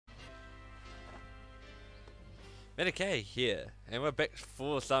Medicaid here, and we're back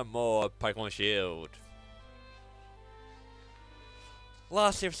for some more Pokemon Shield.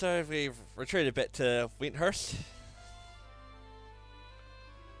 Last episode we retreated back to Wenthurst,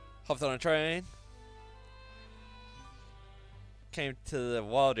 hopped on a train, came to the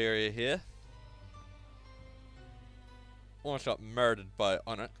wild area here, almost got murdered by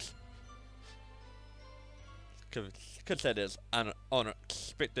Onix. Could say that's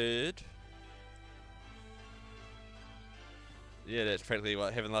unexpected. Yeah, that's practically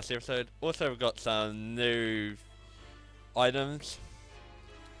what happened last episode. Also, we've got some new items.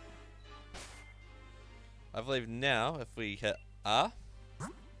 I believe now, if we hit R,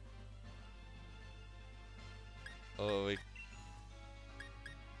 I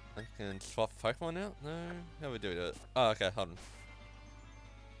can swap Pokemon out? No? How do we do it? Oh, okay, hold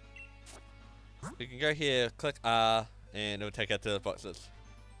on. We can go here, click R, and it'll take us to the boxes.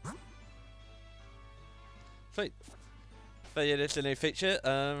 Sweet. But yeah, that's a new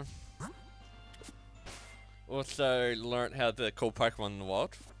feature. Also learnt how to call Pokemon in the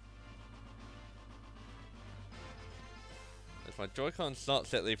wild. If my Joy-Con's not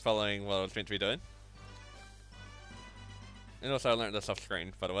exactly following what I was meant to be doing. And also I learnt this off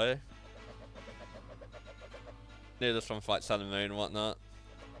screen, by the way. Knew this from Fight Sun and Moon and whatnot.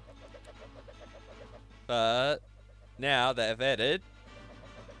 But now that I've added,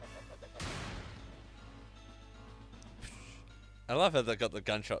 I love how they got the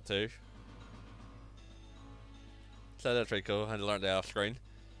gunshot too. So that's pretty cool. I learned that off screen.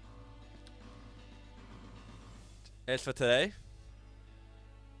 As for today,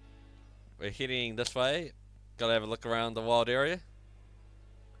 we're heading this way. Gotta have a look around the wild area.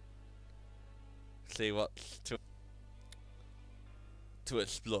 See what's to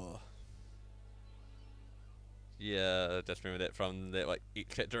explore. Yeah, just remember that from that like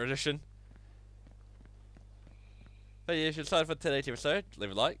X Factor edition. But yeah, if you're excited for today's episode,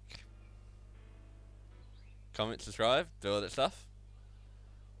 leave a like, comment, subscribe, do all that stuff.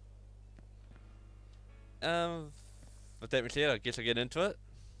 With that being said, I guess I'll get into it.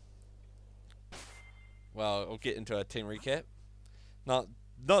 Well, I'll get into a team recap. Not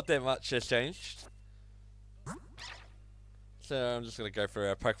that much has changed. So I'm just gonna go for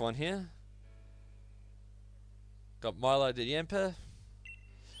our Pokemon here. Got Milo the Yamper,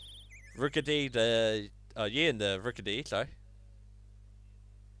 Rookidee the and the Rookidee, sorry.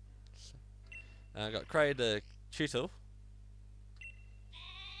 I got Cray the Tutel.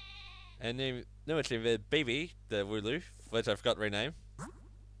 And then it's the Baby, the Wooloo, which I forgot to rename.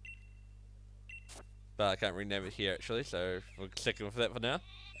 But I can't rename it here actually, so we'll stick with that for now.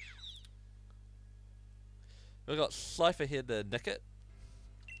 We've got Slifer here, the Nickit.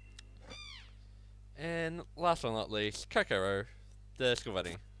 And last but not least, Kokoro, the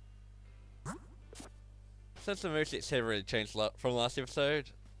Squivani. Since the movesets haven't really changed a lot from last episode,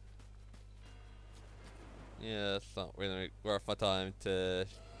 yeah, it's not really worth my time to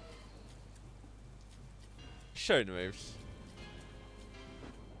show the moves.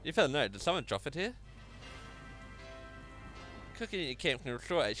 You found a note, did someone drop it here? Cooking in your camp can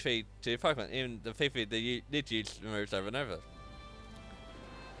restore HP to your Pokemon, even the people that you need to use the moves over and over.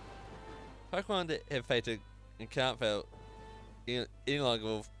 Pokemon that have fainted and can't fail any longer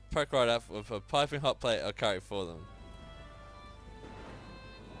will poke right up with a piping hot plate or curry for them.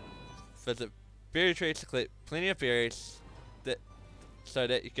 Visit berry trees to collect plenty of berries so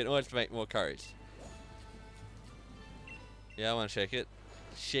that you can always make more curries. Yeah, I want to shake it.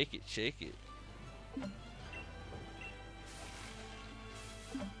 Shake it, shake it.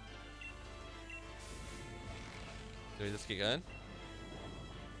 Do we just keep going?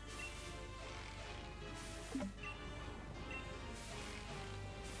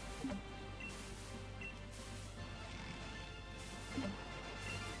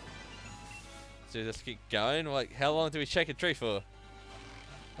 Do we just keep going? Like, how long do we shake a tree for?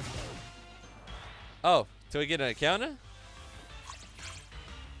 Oh, do we get an encounter?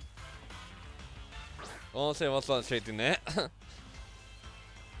 Well, let's see what's not expecting that.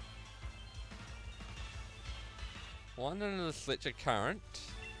 One under the Fletcher Current.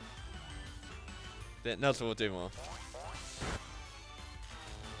 That Nuzzle will do more.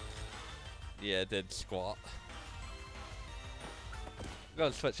 Yeah, it did squat.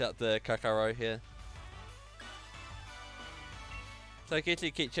 Gotta switch out the Kokoro here. So I guess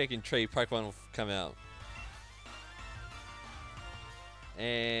you keep checking tree, Pokemon will come out.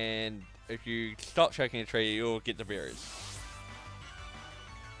 And if you stop checking a tree, you'll get the berries.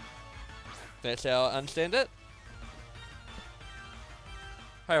 That's how I understand it.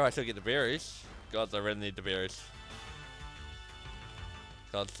 Hope I still get the berries. God, I really need the berries.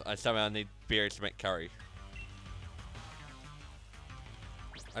 Because I somehow need berries to make curry.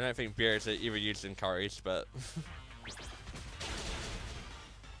 I don't think berries are ever used in curries, but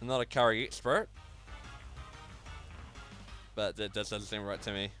I'm not a curry expert. But that doesn't seem right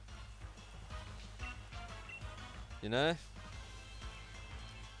to me. You know?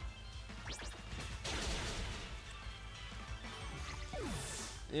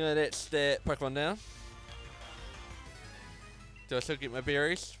 Anyway, that's that Pokemon down. Do I still get my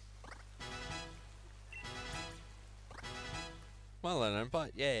berries? Well, I don't,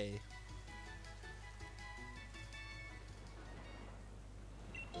 but yay.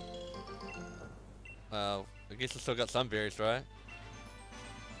 Well, I guess I still got some berries, right?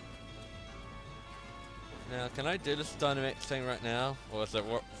 Now, can I do this Dynamax thing right now? Or is it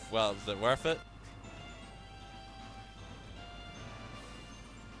is it worth it?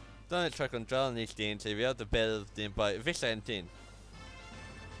 Dynamax Pokemon Drill needs the to be able to battle them by Vista 10.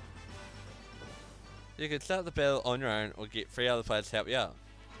 You can start the battle on your own or get 3 other players to help you out.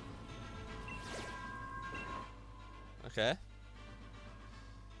 Okay.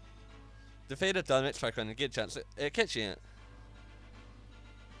 Defeat a Dynamax Pokemon and get a chance at catching it.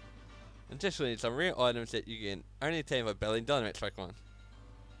 Additionally, some rare items that you can only obtain by battling Dynamax Pokemon.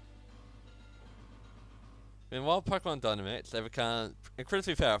 When wild Pokemon Dynamax, they become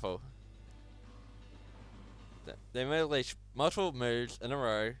incredibly powerful. They may unleash multiple moves in a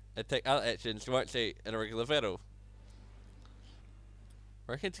row and take other actions you won't see in a regular battle.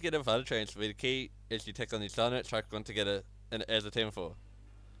 Working together with other trainers will be the key as you take on these Dynamax Pokemon together as a team of 4.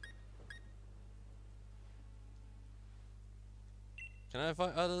 Can I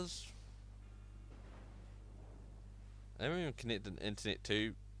invite others? I haven't even connected the internet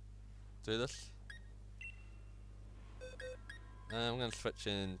to do this. I'm gonna switch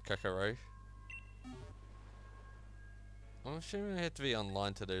in Kokoro. I'm assuming I have to be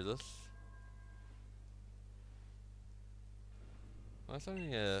online to do this. Well, it's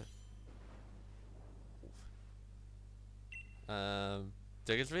only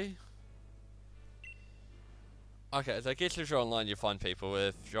Diggersby? Okay, so I guess if you're online you find people.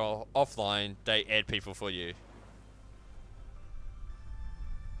 If you're offline, they add people for you.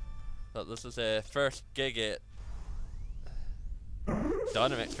 But this is their first gig at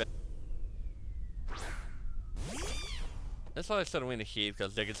Dynamax. That's why I sort of went ahead,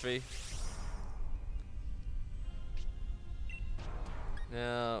 because Diggersby.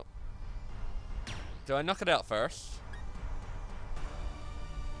 Now, do I knock it out first?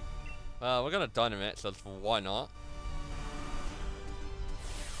 Well, we're gonna Dynamax, so why not?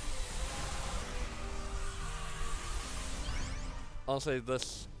 Honestly,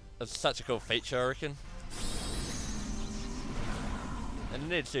 this is such a cool feature, I reckon. And it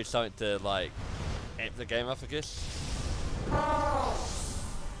needs to do something to, like, amp the game up, I guess.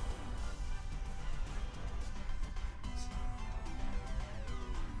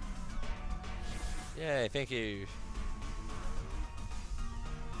 Yay, thank you.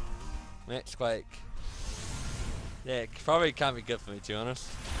 Max Quake. Yeah, it probably can't be good for me, to be honest.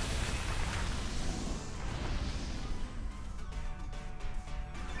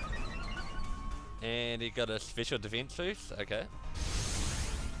 And he got a special defense boost, okay.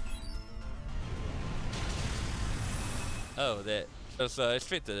 Oh, that. So I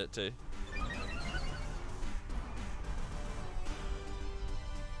expected it too.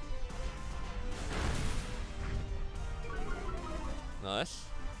 Nice.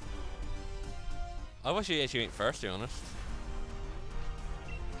 I wish he actually went first, to be honest.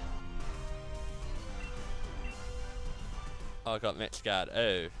 Oh, I got max guard.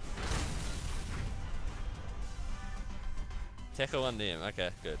 Oh. Tackle on them. Okay,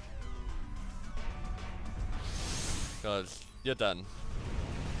 good. Guys, you're done.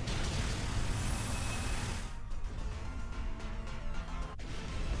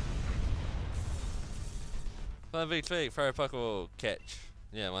 Fun V3, throw a Pokeball, catch.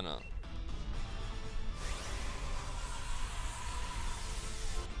 Yeah, why not?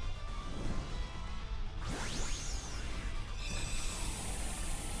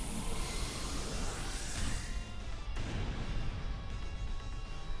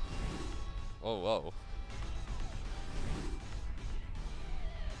 Oh, whoa.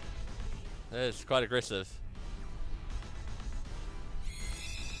 That is quite aggressive.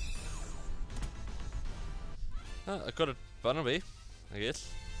 Oh, I got a Bunnelby, I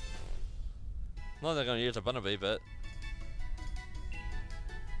guess. Not that I'm gonna use a Bunnelby, but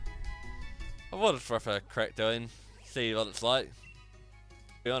I thought it's worth a crack doing. See what it's like. To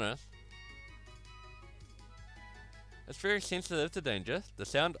be honest. It's very sensitive to danger. The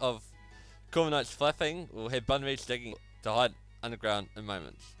sound of Corviknight's flapping will have Bunnelby digging to hide underground in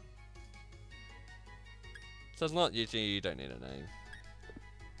moments. So it's not usually you don't need a name.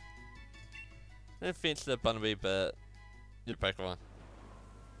 It fits the Bunnelby, but you're Pokemon.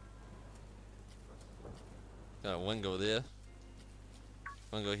 Got a Wingull there.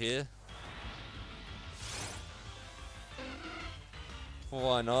 Wingull here.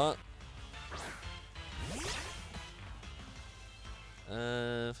 Why not?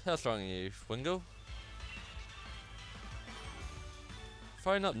 How strong are you, Wingull?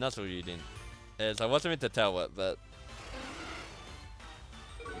 Probably not Nuzzle you then. As I wasn't meant to tell it, but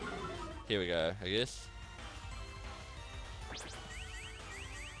here we go, I guess.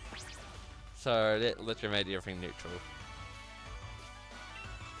 So that literally made everything neutral.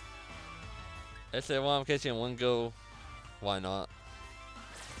 Let's say while I'm catching Wingull, why not?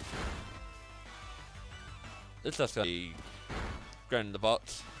 It's just gonna be grown in the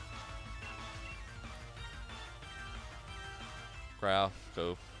box. Growl,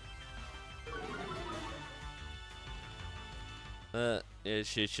 cool. Yeah,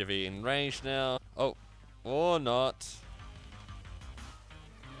 she should be in range now. Oh, or not.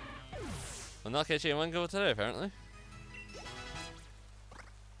 I'm not catching Wingull today, apparently.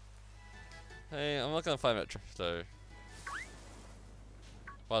 Hey, I'm not gonna find it, so.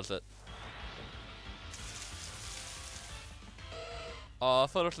 What's it? Oh, I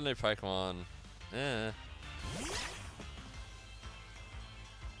thought it was a new Pokemon. Yeah.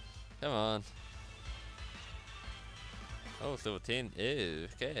 Come on. Oh, it's level 10. Ew,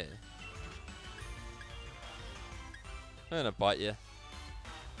 okay. I'm gonna bite you.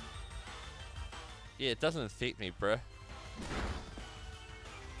 Yeah, it doesn't affect me, bruh.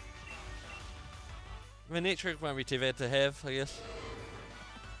 I mean, Electric won't be too bad to have, I guess.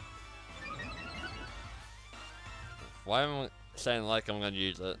 Why am I saying like I'm gonna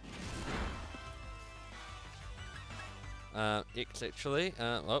use it? X actually.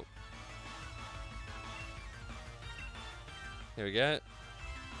 Oh. Here we go.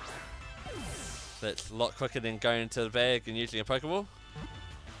 That's a lot quicker than going into the bag and using a Pokeball.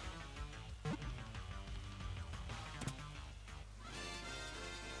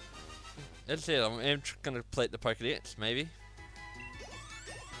 As I said, I'm going to complete the Pokédex, maybe.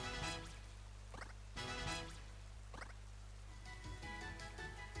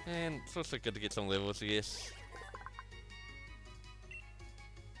 And it's also good to get some levels, I guess.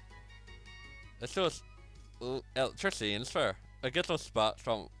 It's just electricity and fur. It gets those sparks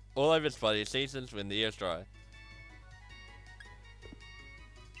from all over its body seasons when the air's dry.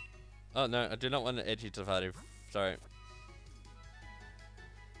 Oh no, I do not want to add you to the party. Sorry.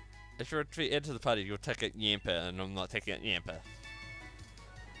 If you're to add to the party, you'll take it Yamper, and I'm not taking it Yamper.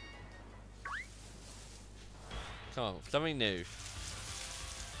 Come on, something new.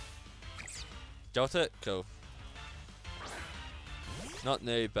 Jolt it? Cool. Not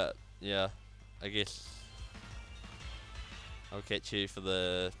new, but yeah, I guess I'll catch you for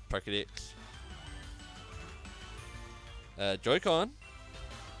the Pokédex. Joy-Con.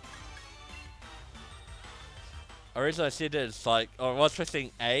 Originally I said it's like, oh, I was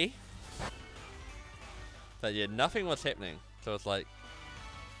pressing A, but yeah, nothing was happening. So it's like,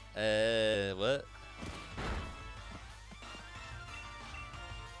 what?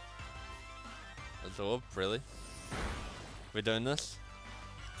 Absorb, really? We're doing this?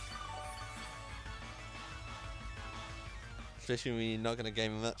 Especially when you're not going to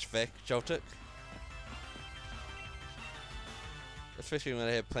gain much back, Joltik. Especially when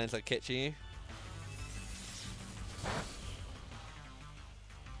I have plans like catching you.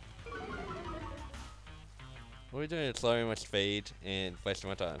 What are we doing is lowering my speed and wasting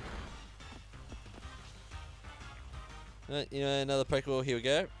my time. You know, another Pokeball, here we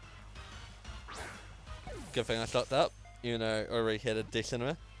go. Good thing I stocked up, even though I already had a decent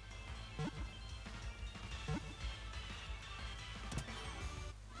amount.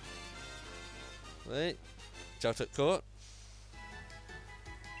 Wait, Joltik caught.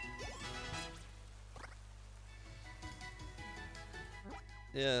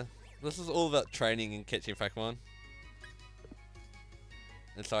 Yeah, this is all about training and catching Pokemon.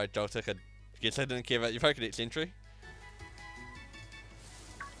 And sorry, Joltik, I guess I didn't care about your Pokédex entry.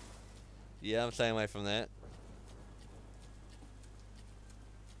 Yeah, I'm staying away from that.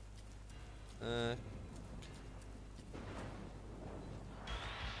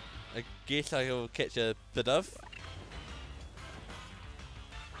 I guess I will catch a Bidoof.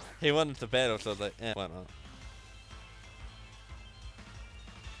 He wanted to battle, so I was like, eh, why not?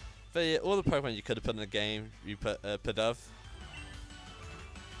 But yeah, all the Pokemon you could have put in the game, you put Bidoof.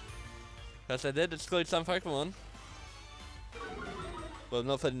 Because I did exclude some Pokemon. Well, I'm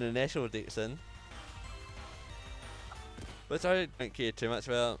not putting the national dex in. Which I don't care too much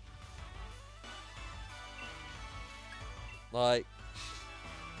about. Like,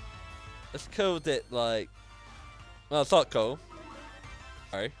 it's cool that like, well, it's not cool.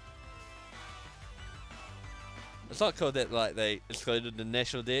 Sorry. It's not cool that like they excluded the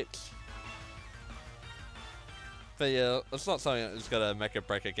national decks. But yeah, it's not something that's gonna make or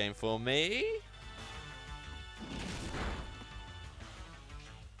break a game for me.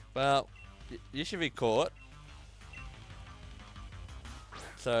 Well, you should be caught.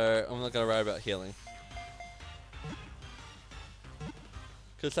 So I'm not gonna worry about healing.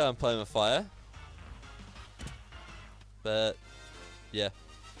 Could say I'm playing with fire. But yeah,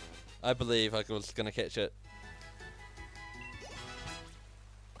 I believe I was gonna catch it.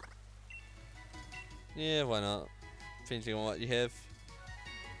 Yeah, why not? Depending on what you have.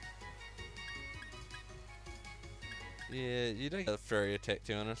 Yeah, you don't get a fairy attack,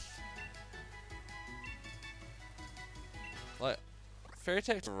 to be honest. Like, fairy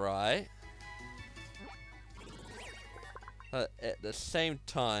attack's right. But at the same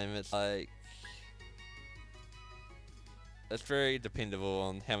time, it's like... it's very dependable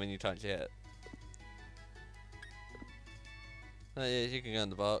on how many times you hit. Oh yeah, you can go in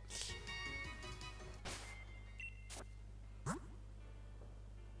the box.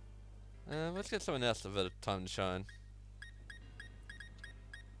 Let's get someone else a bit of time to shine.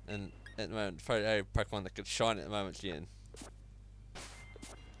 And at the moment, probably a Pokemon that could shine at the moment is Yin.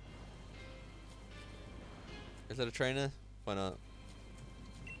 Is that a trainer? Why not?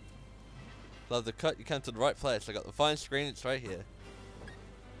 Love the cut, you come to the right place. I got the fine screen, it's right here.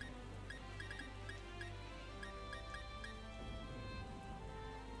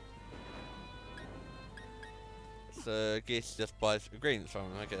 So I guess just buys ingredients from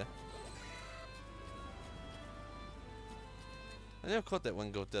him, okay. I never caught that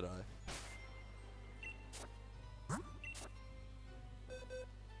one gold, did I?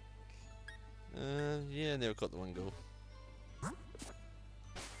 Yeah, I never caught the one goal.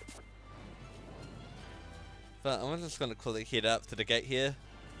 But I'm just gonna quickly head up to the gate here.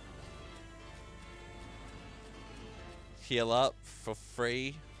 Heal up for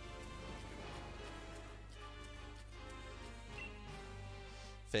free.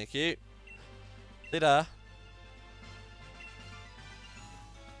 Thank you. Later.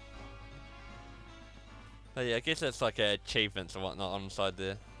 Oh yeah, I guess that's like achievements and whatnot on the side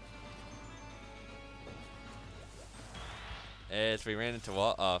there. As we ran into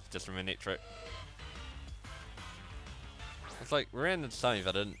what? Oh, just from a net trick. It's like, we ran into something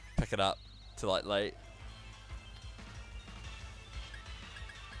but I didn't pick it up till like late.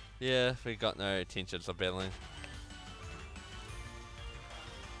 Yeah, we got no intentions of battling.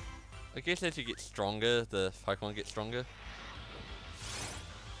 I guess as you get stronger, the Pokemon get stronger.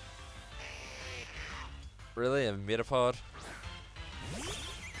 Really? A Metapod?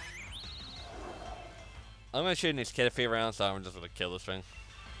 I'm gonna shoot this Caterpie around, so I'm just gonna kill this thing.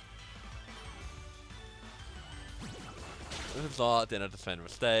 If it's not, then I just made a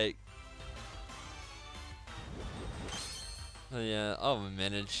mistake. Yeah, I'll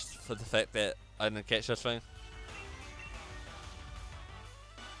manage for the fact that I didn't catch this thing.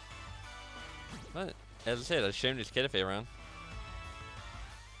 But, as I said, I shooting this Caterpie around.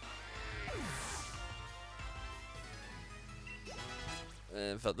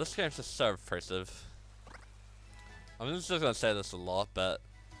 But this game's just so impressive. I'm just gonna say this a lot, but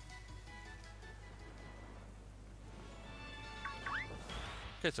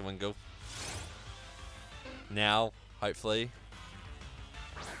get some Wingull. Now, hopefully.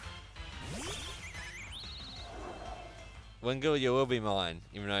 Wingull, you will be mine,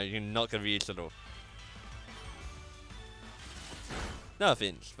 even though you're not gonna be used at all. No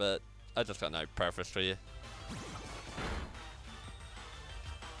offense, but I just got no preference for you.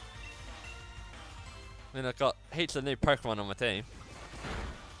 I mean, I've got heaps of new Pokemon on my team.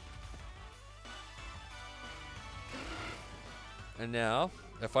 And now,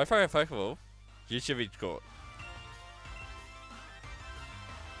 if I throw a Pokeball, you should be caught.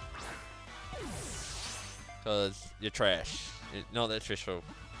 Because you're trash. You're not that stressful.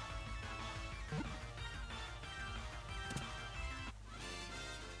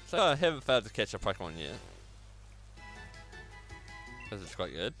 So I haven't failed to catch a Pokemon yet. Because it's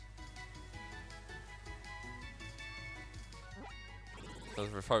quite good.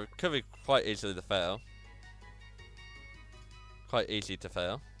 Because could be quite easily to fail. Quite easy to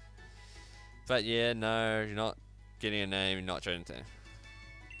fail. But yeah, no, you're not getting a name, you're not doing anything.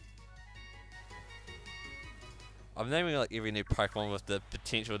 I'm naming like every new Pokemon with the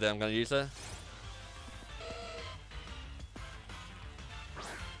potential that I'm going to use it.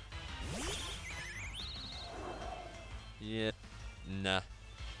 Yeah, nah.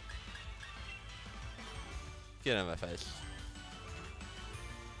 Get out of my face.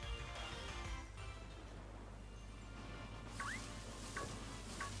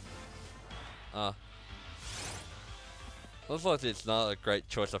 Ah. Looks like it's not a great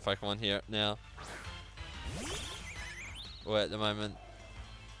choice of Pokemon here now. Or at the moment.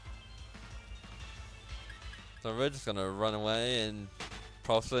 So we're just gonna run away and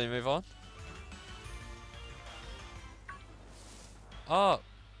possibly move on. Oh,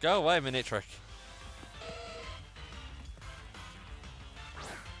 go away, Manectric.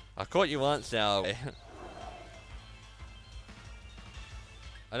 I caught you once now.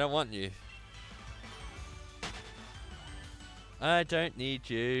 I don't want you. I don't need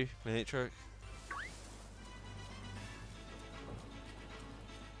you, Manectric.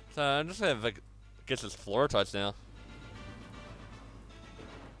 So I'm just gonna get this Floritox now.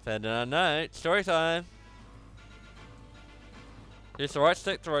 Found an unknown. Story time. Use the right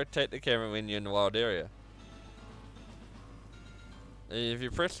stick to rotate the camera when you're in the wild area. If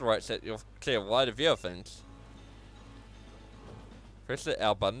you press the right stick, you'll see a wider view of things. Press the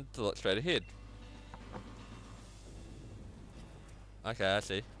L button to look straight ahead. Okay, I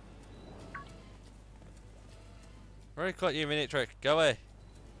see. Already caught you, Manectric. Go away.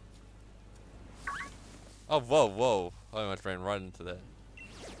 Oh, whoa, whoa. I almost ran right into that.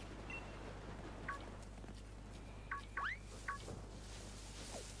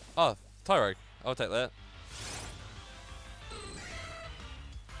 Oh, Tyrogue. I'll take that.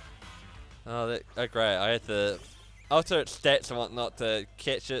 Oh, great. I had to alter its stats and whatnot to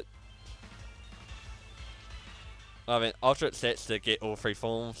catch it. I mean, alter its stats to get all three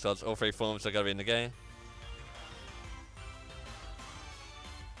forms, so all three forms are going to be in the game.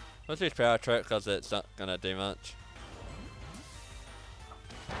 Let's use Power Trip because it's not going to do much.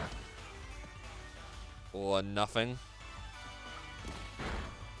 Or nothing.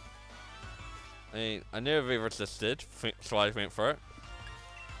 I mean, I knew we resisted, so I went for it.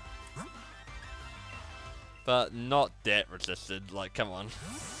 But not that resisted, like, come on.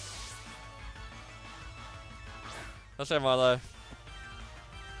 Let's go, Milo. You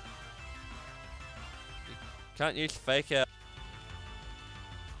can't use Fake Out.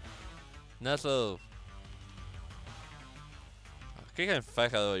 Nuzzle. You can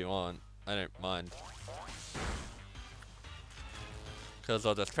Fake Out all you want. I don't mind. Because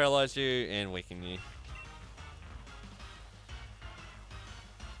I'll just paralyze you and weaken you.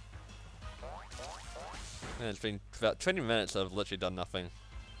 And it's been about 20 minutes I've literally done nothing.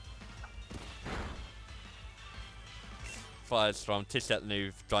 Firestorm, test out the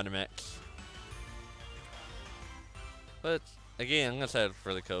new Dynamax. But again, I'm gonna say it's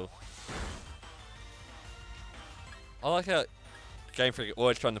really cool. I like how Game Freak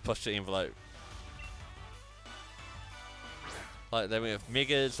always trying to push the envelope. Like they went with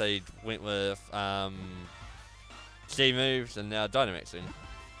Megas, they went with C moves, and now Dynamaxing.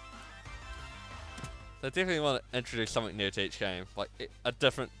 They definitely want to introduce something new to each game, like a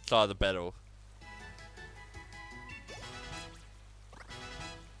different side of the battle.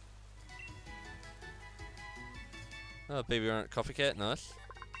 Oh, baby run copycat, nice.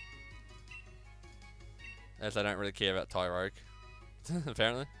 As I don't really care about Tyrogue,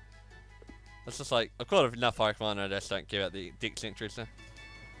 apparently. It's just like, I've got enough Pokemon and I just don't care about the Dex entries now.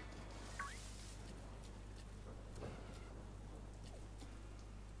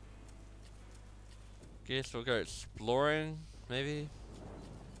 Guess we'll go exploring, maybe?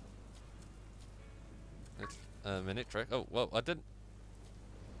 It's Manectric. Oh, well, I didn't.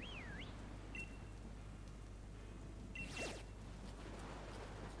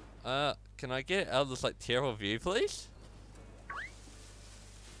 Can I get out of this, like, terrible view, please?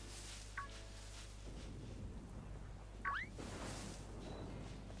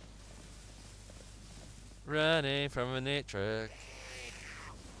 Running from a Manectric.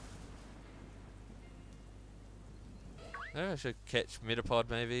 Maybe I should catch Metapod,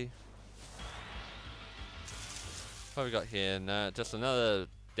 maybe. What have we got here? No, just another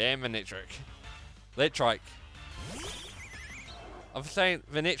damn Manectric. Electrike. I'm saying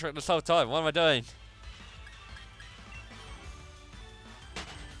Manectric this whole time. What am I doing?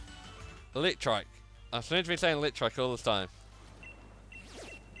 Electrike. I'm supposed to be saying Electrike all this time.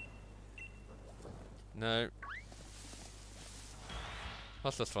 No.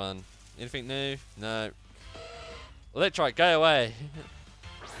 What's this one? Anything new? No. Electrike, go away!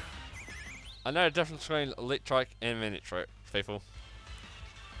 I know the difference between Electrike and Manectric, people.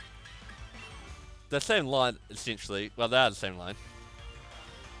 The same line, essentially. Well, they are the same line.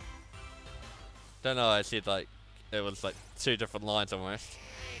 Don't know, I said like, it was like two different lines almost.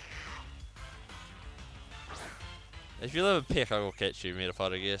 If you live in Peck, I will catch you,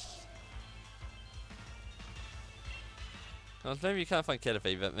 Metapod, I guess. Well, maybe you can't find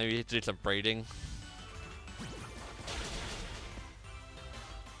Caterpie, but maybe you have to do some breeding.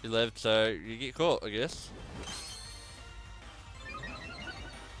 You lived, so you get caught, I guess.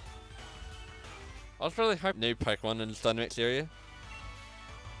 I was really hoping new Pokemon in the Dynamax area.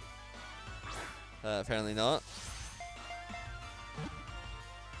 Apparently not.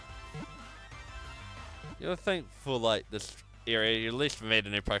 You would think for like this area, you at least made a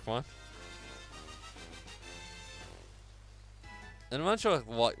new Pokemon. And I'm not sure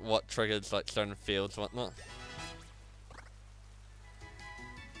what triggers like certain fields and whatnot.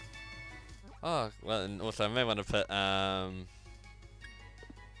 Oh, well, and also I may want to put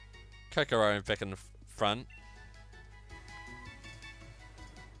Kokoro back in the front.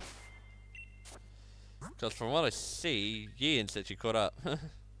 Because from what I see, Ian's actually caught up. And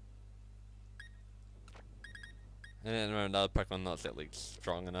then another Pokemon not exactly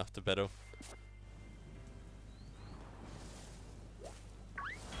strong enough to battle.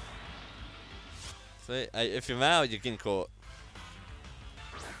 See, if you're male, you're getting caught.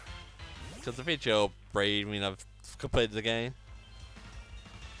 Because eventually I'll breed when I've completed the game.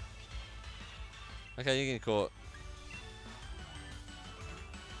 Okay, you're getting caught.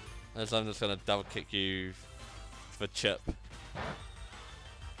 So I'm just gonna double kick you for chip.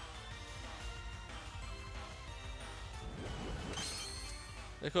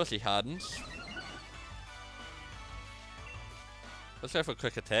 Of course he hardens. Let's go for a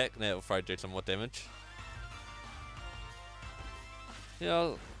quick attack, and that'll probably do some more damage. You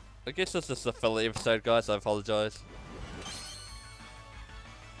know, I guess this is the filler episode, guys, I apologise.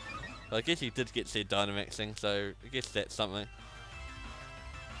 But I guess you did get to see Dynamaxing, so I guess that's something.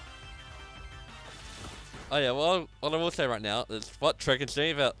 Oh yeah, well, what I will say right now is what triggers me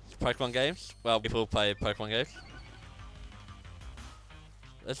about Pokemon games, well, people play Pokemon games,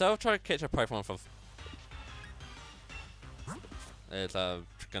 is I'll try to catch a Pokemon from... As I'm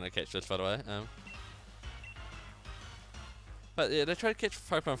gonna catch this, by the way. But yeah, they try to catch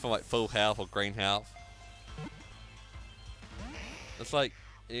Pokemon from like full health or green health. It's like,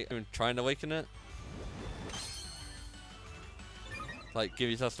 even trying to weaken it. Like, give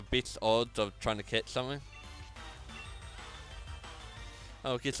yourself the best odds of trying to catch something.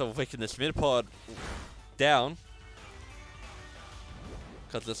 Oh, I guess I'll weaken this Metapod down.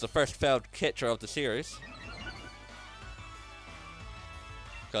 Because it's the first failed catcher of the series.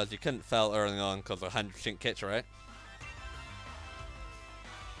 Because you couldn't fail early on because of 100% catch rate.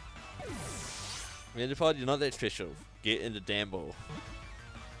 Metapod, you're not that special. Get in the damn ball.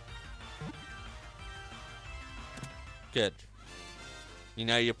 Good. You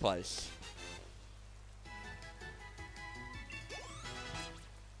know your place.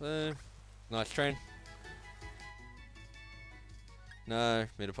 Nice train. No,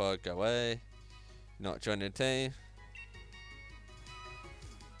 Metapod, go away. Not joining the team.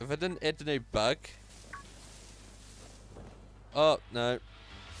 If I didn't add the new bug... Oh, no.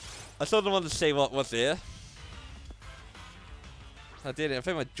 I sort of wanted to see what was there. I did it. I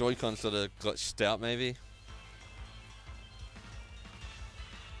think my Joy-Con sort of glitched out, maybe.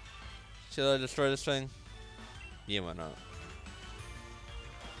 Should I destroy this thing? Yeah, why not?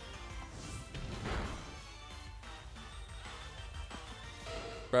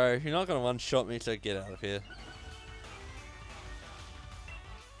 Bro, you're not gonna one-shot me, so get out of here.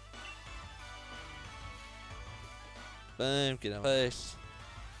 Boom, get out of face.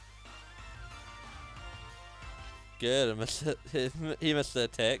 Good, I missed it. He missed the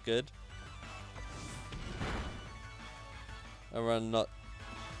attack, good. I run not...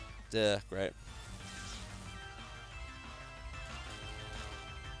 Yeah, great.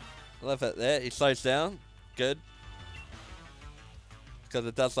 Love it there, he slows down, good. Because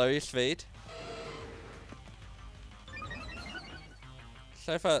it does lower your speed.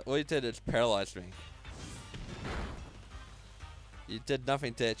 So far, all you did is paralyze me. You did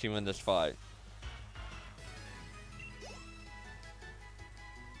nothing to actually win this fight.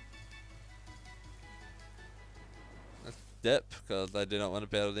 Let's dip, because I do not want to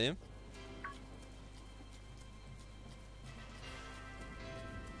battle them.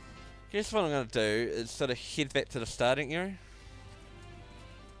 Guess what I'm going to do is sort of head back to the starting area.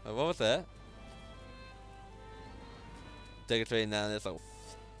 Oh, what was that? Dig a tree now, there's like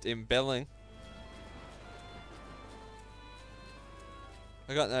imbelling.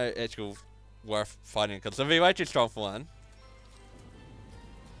 I got no actual worth fighting because I'll be way too strong for one.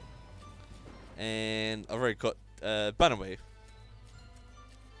 And I've already got Bunaway.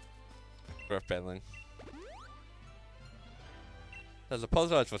 Worth battling. I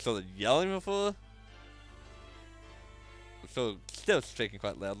apologise for sort of yelling before. I'm still speaking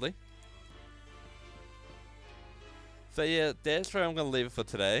quite loudly. So yeah, that's where I'm going to leave it for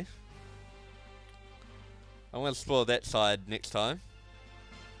today. I'm going to explore that side next time.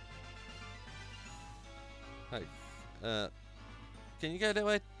 Hey, can you go that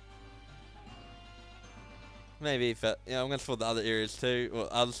way? Maybe, but yeah, I'm gonna explore the other areas too, or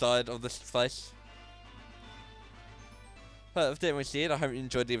other side of this place. But with that being said, I hope you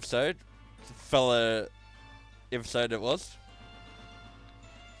enjoyed the episode. It's a fella episode it was.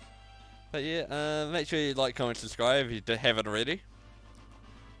 But yeah, make sure you like, comment, subscribe if you haven't already.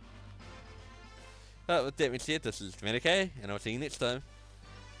 But with that being said, this is Medicae, and I'll see you next time.